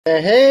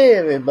Hey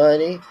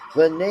everybody,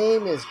 the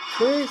name is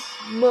Chris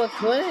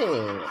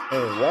McLean,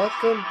 and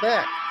welcome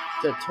back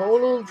to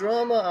Total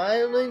Drama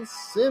Island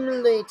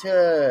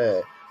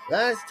Simulator.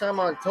 Last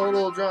time on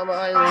Total Drama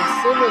Island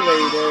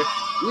Simulator,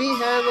 we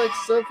had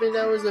something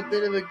that was a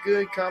bit of a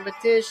good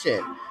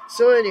competition.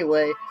 So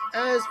anyway,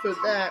 as for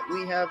that,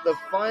 we have the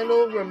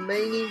final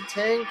remaining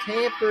 10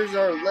 campers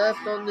are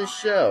left on the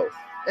show.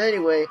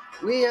 Anyway,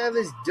 we have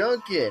is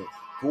Duncan,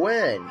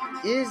 Gwen,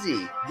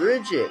 Izzy,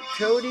 Bridget,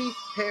 Cody,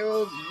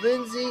 Harold,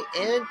 Lindsay,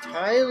 and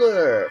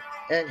Tyler,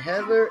 and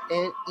Heather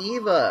and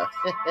Eva.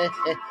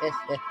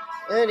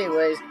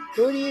 Anyways,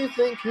 who do you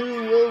think who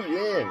will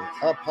win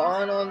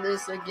upon on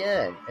this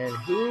again? And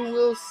who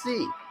will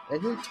see? And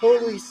who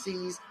totally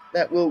sees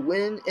that will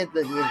win in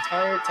the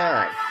entire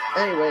time?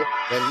 Anyway,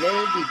 the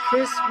name be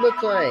Chris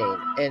McLean,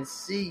 and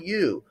see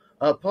you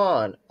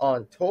upon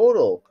on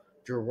Total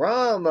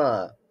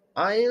Drama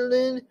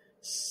Island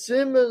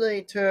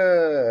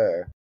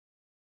Simulator.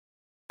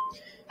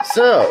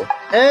 So,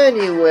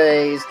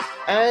 anyways,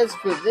 as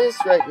for this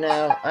right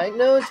now, I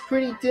know it's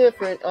pretty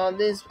different on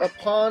this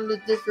upon the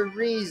different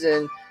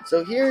reason,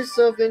 so here's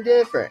something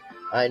different.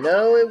 I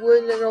know it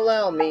wouldn't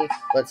allow me,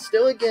 but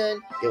still again,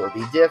 it will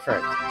be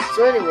different.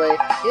 So anyway,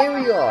 here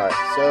we are.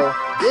 So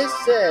this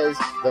says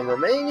the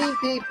remaining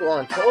people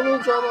on Total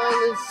Drama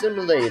Island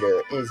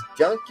Simulator is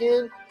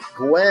Duncan,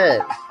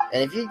 Gwen.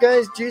 And if you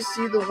guys do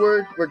see the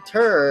word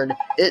return,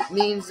 it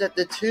means that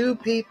the two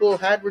people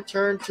had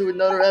returned to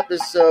another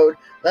episode.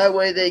 That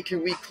way they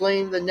can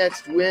reclaim the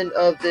next win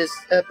of this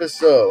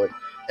episode.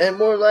 And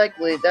more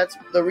likely, that's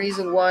the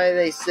reason why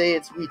they say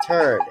it's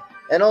returned.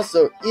 And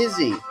also,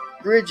 Izzy,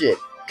 Bridget,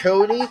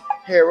 Cody,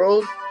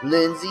 Harold,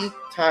 Lindsay,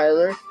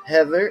 Tyler,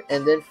 Heather,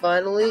 and then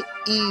finally,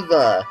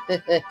 Eva.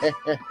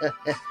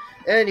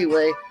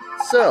 Anyway,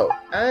 so,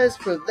 as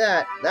for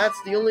that, that's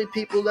the only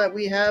people that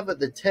we have of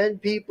the 10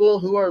 people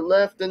who are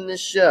left in the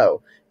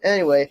show.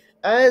 Anyway,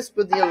 as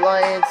for the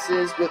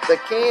alliances with the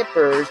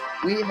campers,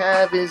 we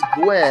have is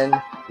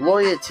Gwen,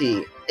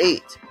 Loyalty,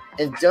 8,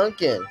 and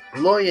Duncan,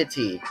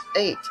 Loyalty,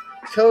 8.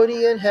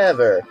 Cody and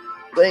Heather,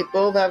 they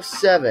both have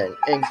 7,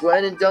 and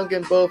Gwen and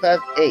Duncan both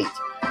have 8.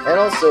 And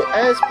also,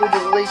 as for the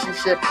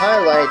relationship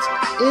highlights,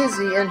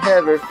 Izzy and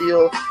Heather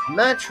feel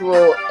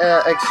natural,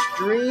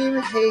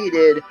 extreme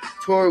hated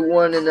toward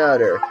one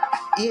another.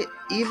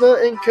 Eva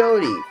and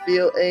Cody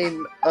feel a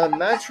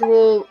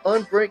natural,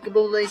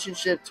 unbreakable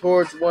relationship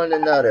towards one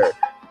another.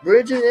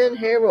 Bridget and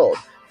Harold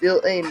feel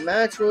a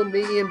natural,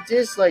 medium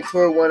dislike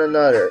toward one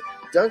another.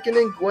 Duncan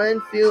and Gwen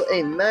feel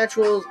a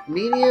natural,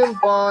 medium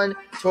bond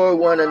toward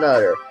one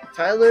another.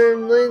 Tyler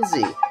and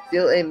Lindsay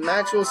feel a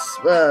natural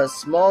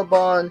small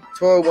bond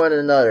toward one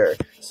another.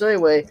 So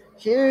anyway,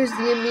 here's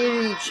the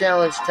immunity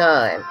challenge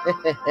time.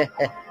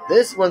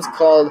 This one's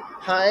called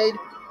Hide,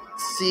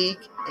 Seek,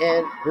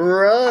 and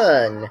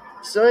Run.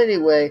 So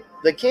anyway,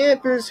 the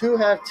campers who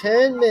have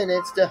 10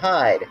 minutes to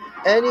hide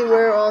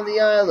anywhere on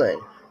the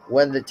island.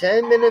 When the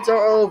 10 minutes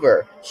are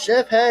over,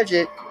 Chef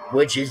Hadget,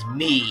 which is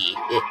me,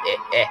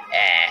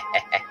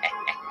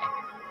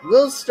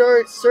 will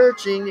start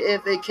searching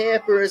if a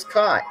camper is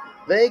caught.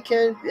 They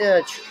can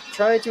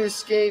try to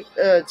escape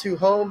to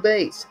home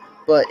base.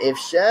 But if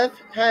Chef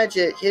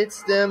Hadget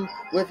hits them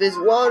with his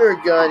water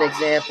gun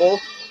example,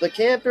 the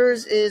camper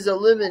is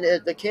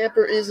eliminated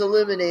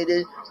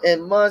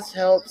and must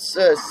help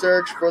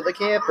search for the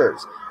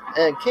campers.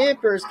 And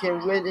campers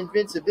can win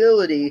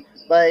invincibility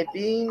by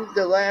being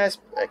the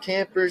last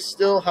campers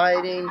still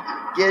hiding,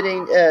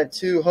 getting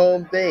to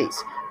home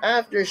base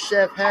after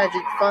Chef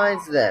Hadget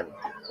finds them,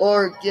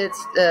 or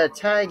gets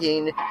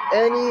tagging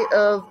any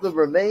of the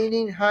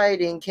remaining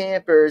hiding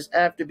campers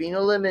after being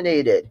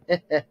eliminated.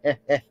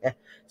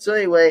 So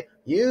anyway,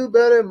 you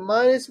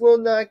might as well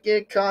not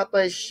get caught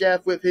by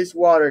Chef with his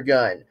water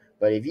gun.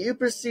 But if you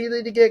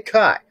proceed to get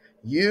caught,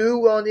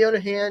 you, on the other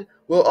hand,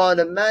 will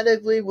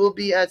automatically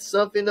be at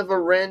something of a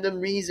random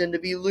reason to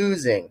be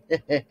losing.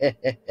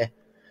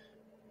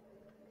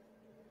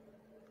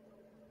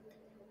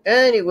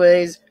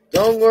 Anyways,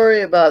 don't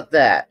worry about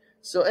that.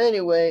 So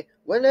anyway,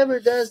 whenever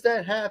does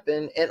that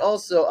happen, and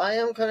also I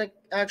am kind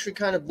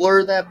of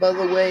blur that, by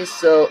the way.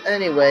 So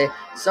anyway,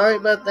 sorry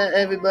about that,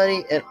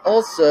 everybody. And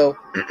also,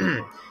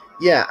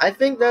 yeah, I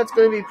think that's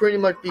going to be pretty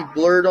much be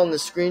blurred on the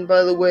screen,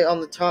 by the way,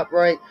 on the top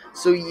right.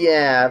 So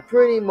yeah,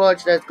 pretty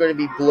much that's going to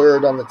be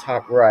blurred on the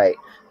top right.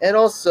 And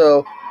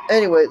also,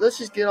 anyway, let's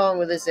just get on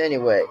with this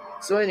anyway.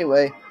 So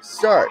anyway,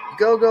 start.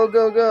 Go, go,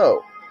 go,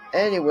 go.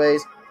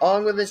 Anyways,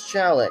 on with this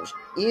challenge.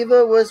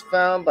 Eva was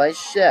found by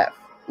Chef.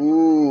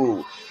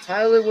 Ooh.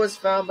 Tyler was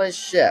found by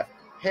Chef.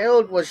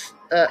 Harold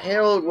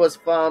was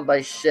found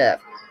by Chef.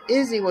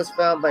 Izzy was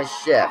found by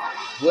Chef.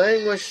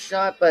 Gwen was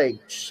shot by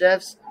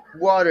Chef's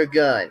water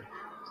gun.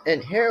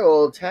 And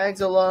Harold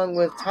tags along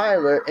with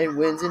Tyler and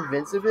wins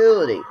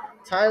invincibility.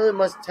 Tyler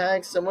must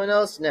tag someone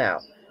else now.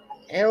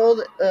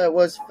 Harold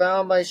was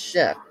found by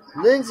Chef.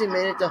 Lindsay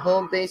made it to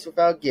home base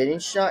without getting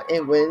shot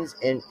and wins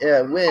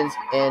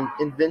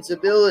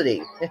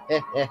invincibility.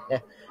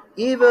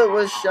 Eva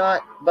was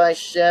shot by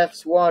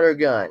Chef's water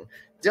gun.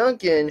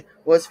 Duncan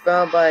was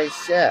found by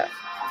Chef,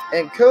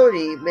 and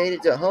Cody made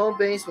it to home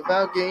base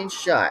without getting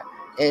shot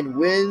and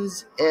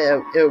wins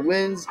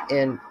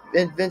and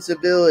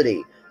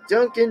invincibility.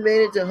 Duncan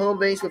made it to home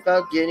base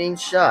without getting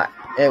shot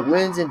and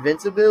wins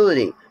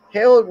invincibility.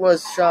 Harold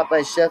was shot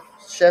by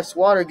Chef's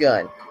water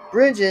gun.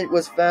 Bridget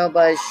was found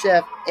by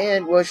Chef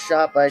and was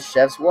shot by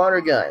Chef's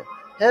water gun.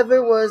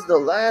 Heather was the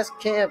last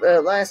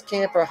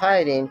camper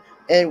hiding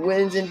and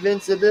wins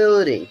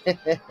invincibility.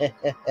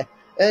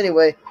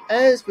 Anyway,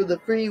 as for the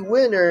three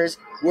winners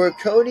were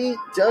Cody,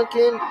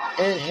 Duncan,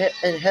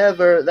 and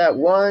Heather that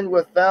won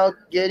without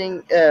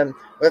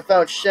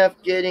Chef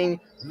getting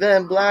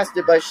them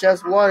blasted by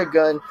Chef's water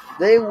gun.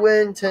 They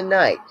win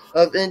tonight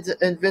of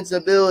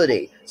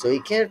invincibility, so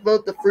you can't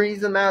vote to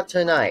freeze them out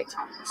tonight.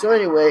 So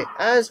anyway,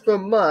 as for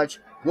much,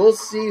 we'll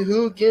see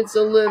who gets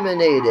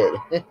eliminated.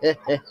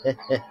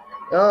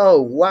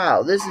 Oh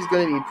wow, this is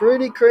going to be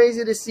pretty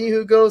crazy to see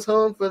who goes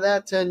home for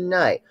that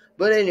tonight.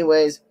 But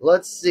anyways,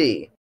 let's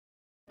see.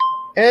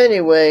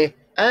 Anyway,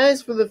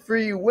 as for the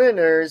three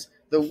winners,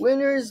 the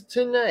winners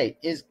tonight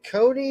is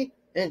Cody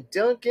and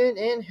Duncan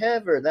and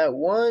Heather that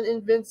won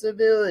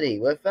invincibility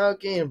without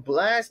getting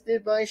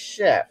blasted by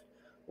Chef.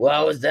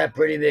 Well, was that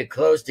pretty bit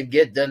close to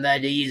get them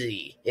that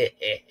easy?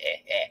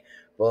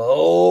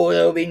 Well,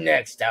 it'll be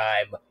next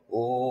time.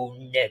 Oh,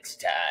 next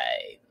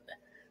time.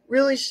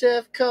 Really,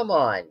 Chef? Come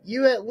on.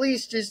 You at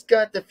least just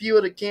got the few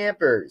of the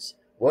campers.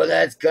 Well,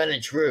 that's kinda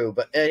true,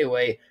 but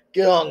anyway,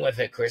 get on with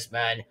it, Chris,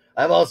 man.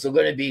 I'm also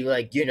gonna be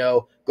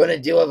gonna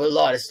deal with a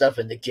lot of stuff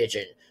in the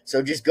kitchen.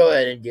 So just go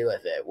ahead and deal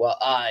with it while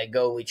I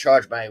go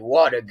recharge my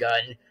water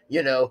gun,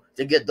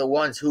 to get the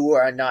ones who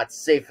are not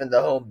safe in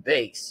the home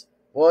base.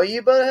 Well,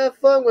 you better have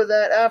fun with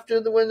that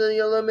after when the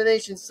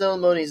elimination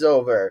ceremony's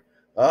over.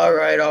 All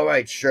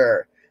right,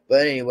 sure.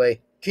 But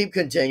anyway, keep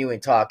continuing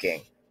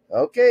talking.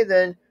 Okay,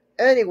 then.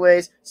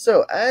 Anyways,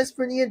 so as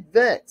for the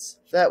events,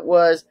 that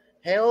was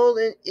Harold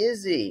and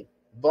Izzy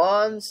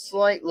bond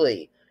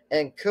slightly,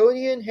 and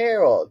Cody and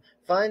Harold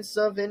find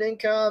something in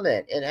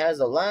common and has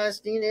a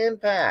lasting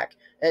impact,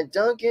 and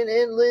Duncan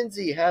and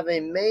Lindsay have a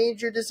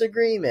major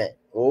disagreement.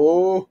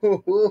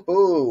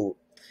 Oh,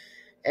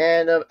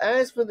 and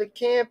as for the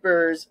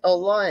campers,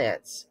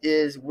 alliance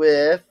is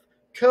with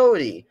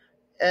Cody.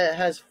 It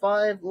has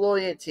 5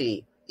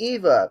 loyalty.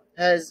 Eva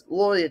has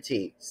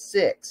loyalty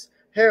 6.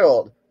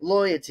 Harold,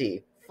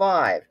 loyalty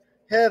 5.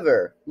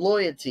 Heather,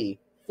 loyalty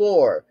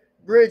 4.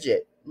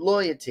 Bridget,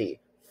 loyalty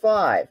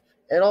 5.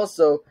 And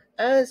also,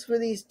 as for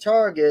these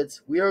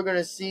targets, we are going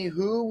to see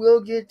who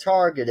will get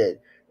targeted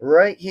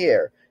right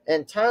here.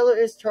 And Tyler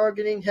is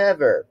targeting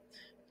Heather.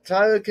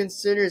 Tyler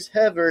considers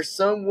Heather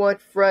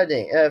somewhat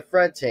fretting.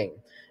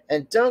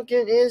 And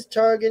Duncan is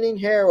targeting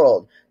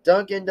Harold.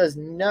 Duncan does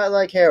not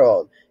like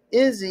Harold.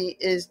 Izzy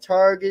is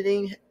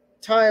targeting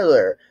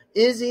Tyler.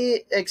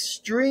 Izzy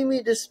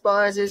extremely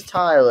despises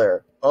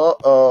Tyler.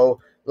 Uh-oh.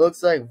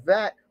 Looks like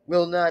that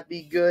will not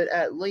be good,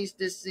 at least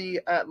to see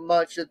at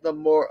much of the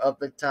more of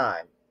the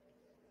time.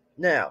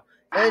 Now,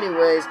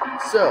 anyways,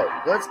 so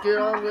let's get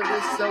on with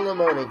this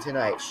ceremony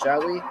tonight,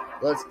 shall we?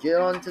 Let's get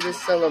on to the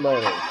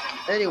ceremony.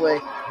 Anyway,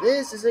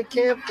 this is a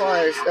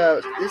campfire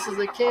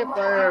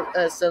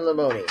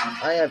ceremony.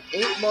 I have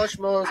 8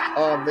 marshmallows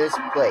on this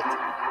plate.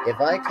 If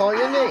I call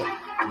your name,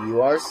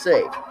 you are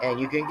safe, and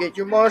you can get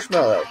your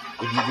marshmallow.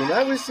 If you do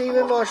not receive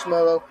a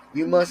marshmallow,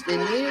 you must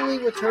immediately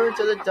return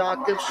to the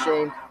dock of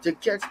shame to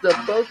catch the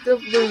boat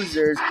of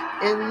losers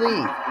and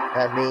leave.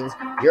 That means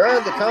you're out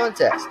of the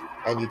contest,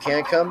 and you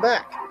can't come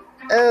back.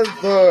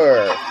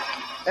 Ever.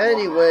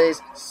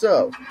 Anyways,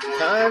 so,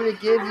 time to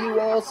give you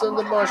all some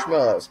of the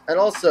marshmallows. And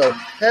also,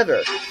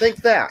 Heather, think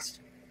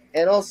fast.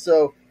 And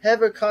also,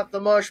 Heather caught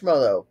the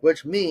marshmallow,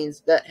 which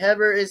means that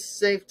Heather is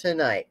safe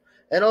tonight.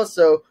 And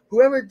also,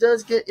 whoever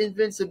does get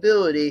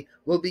invincibility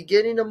will be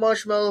getting the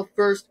marshmallow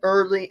first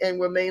early and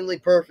remainly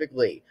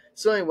perfectly.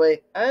 So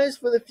anyway, as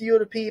for the few of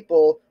the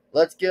people,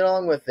 let's get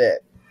on with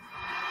it.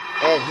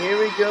 And here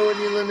we go with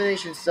the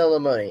elimination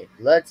ceremony.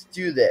 Let's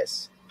do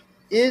this.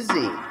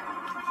 Izzy,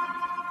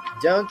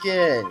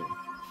 Duncan,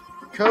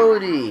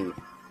 Cody,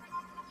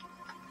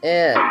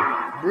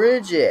 and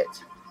Bridget,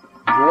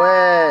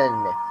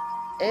 Gwen,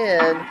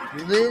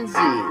 and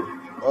Lindsay.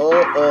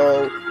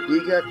 We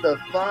got the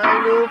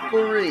final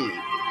 3.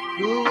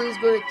 Who is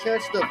going to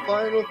catch the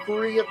final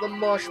 3 of the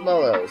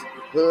marshmallows?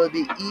 Will it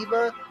be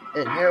Eva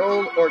and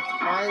Harold or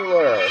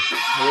Tyler?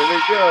 Here we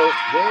go.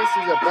 This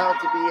is about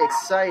to be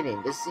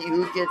exciting to see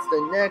who gets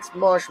the next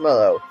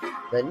marshmallow.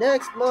 The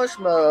next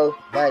marshmallow,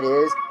 that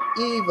is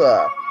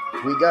Eva.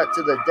 We got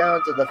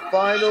down to the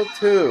final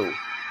 2.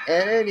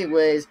 And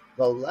anyways,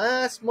 the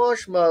last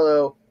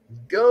marshmallow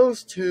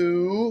goes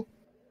to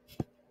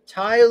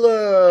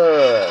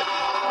Tyler.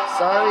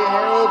 Sorry,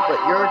 Harold,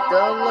 but you're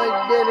done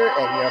like dinner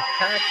and you're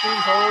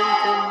packing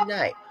home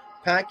tonight.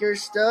 Pack your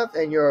stuff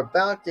and you're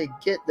about to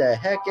get the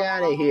heck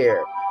out of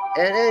here.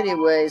 And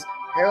anyways,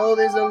 Harold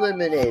is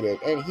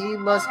eliminated and he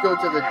must go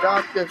to the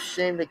dock of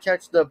shame to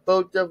catch the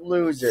boat of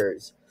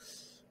losers.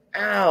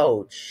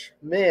 Ouch.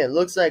 Man,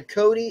 looks like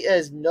Cody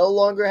is no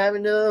longer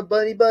having a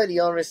buddy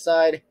on his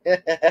side.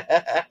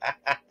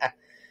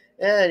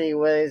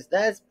 Anyways,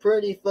 that's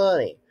pretty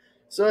funny.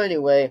 So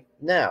anyway,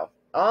 now,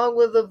 on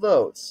with the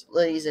votes,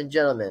 ladies and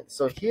gentlemen.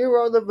 So here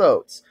are the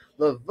votes.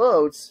 The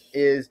votes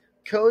is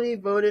Cody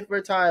voted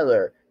for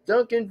Tyler.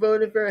 Duncan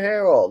voted for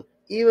Harold.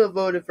 Eva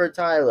voted for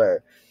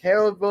Tyler.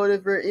 Harold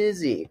voted for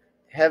Izzy.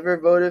 Heather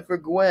voted for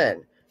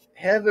Gwen.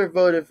 Heather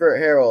voted for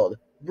Harold.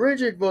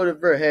 Bridget voted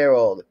for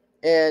Harold.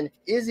 And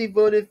Izzy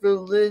voted for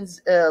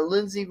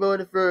Lindsay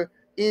voted for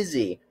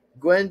Izzy.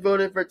 Gwen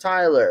voted for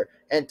Tyler.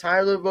 And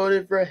Tyler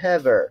voted for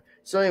Heather.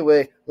 So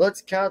anyway,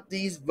 let's count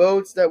these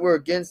votes that were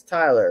against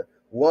Tyler.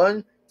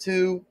 1,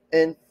 2,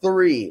 and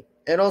 3.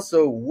 And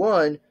also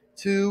 1,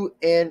 2,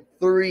 and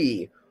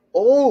 3.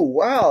 Oh,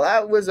 wow,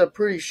 that was a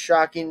pretty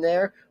shocking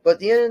there. But at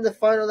the end of the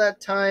final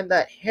that time,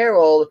 that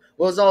Harold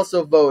was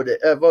also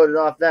voted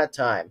off that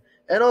time.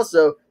 And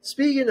also,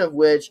 speaking of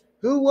which,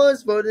 who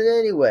was voted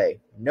anyway?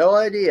 No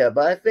idea,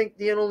 but I think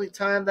the only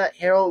time that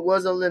Harold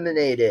was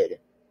eliminated.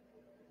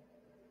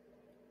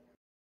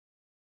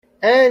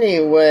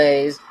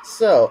 Anyways,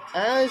 so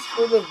as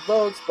for the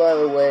votes, by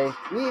the way,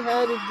 we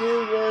had to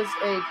do was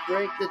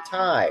break the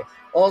tie.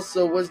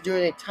 Also was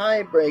doing a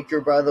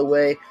tiebreaker, by the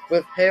way,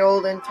 with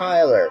Harold and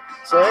Tyler.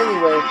 So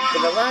anyway, for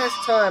the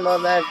last time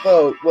on that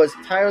vote was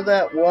Tyler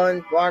that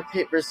won rock,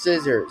 paper,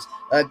 scissors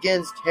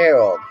against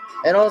Harold.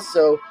 And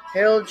also,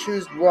 Harold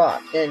chose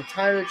rock and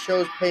Tyler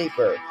chose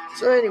paper.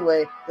 So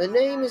anyway, the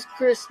name is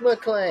Chris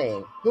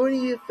McClain. Who do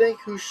you think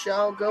who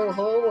shall go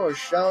home or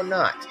shall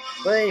not?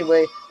 But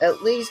anyway,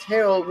 at least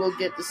Harold will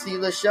get to see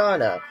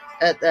Lashana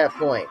at that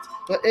point.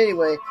 But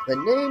anyway, the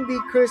name be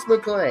Chris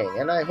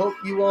McClain, and I hope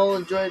you all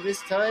enjoyed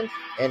this time,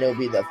 and it'll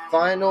be the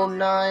final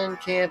 9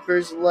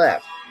 campers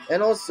left.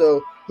 And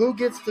also, who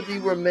gets to be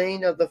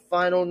remain of the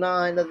final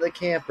 9 of the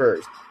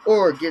campers,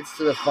 or gets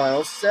to the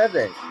final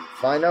 7?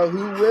 Find out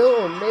who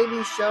will or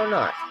maybe shall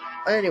not.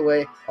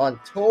 Anyway, on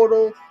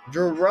Total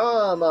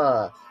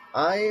Drama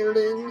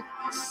Island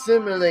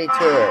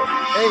Simulator.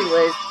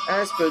 Anyways,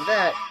 as for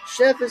that,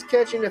 Chef is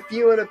catching a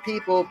few other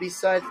people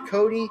besides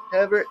Cody,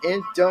 Heather,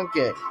 and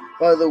Duncan,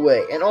 by the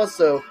way. And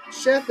also,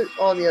 Chef,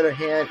 on the other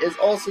hand, is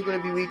also going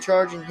to be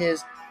recharging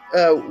his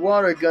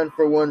water gun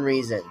for one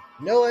reason.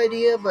 No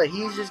idea, but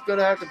he's just going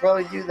to have to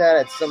probably do that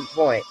at some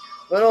point.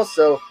 But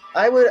also,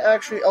 I would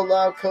actually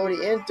allow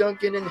Cody and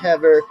Duncan and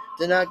Heather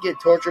to not get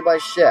tortured by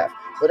Chef.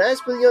 But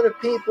as for the other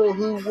people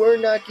who were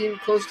not getting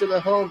close to the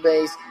home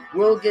base,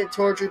 will get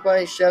tortured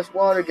by Chef's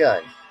water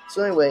gun.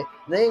 So anyway,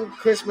 named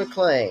Chris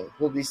McClain.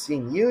 We'll be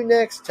seeing you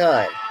next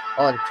time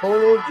on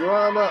Total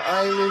Drama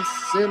Island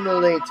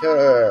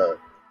Simulator.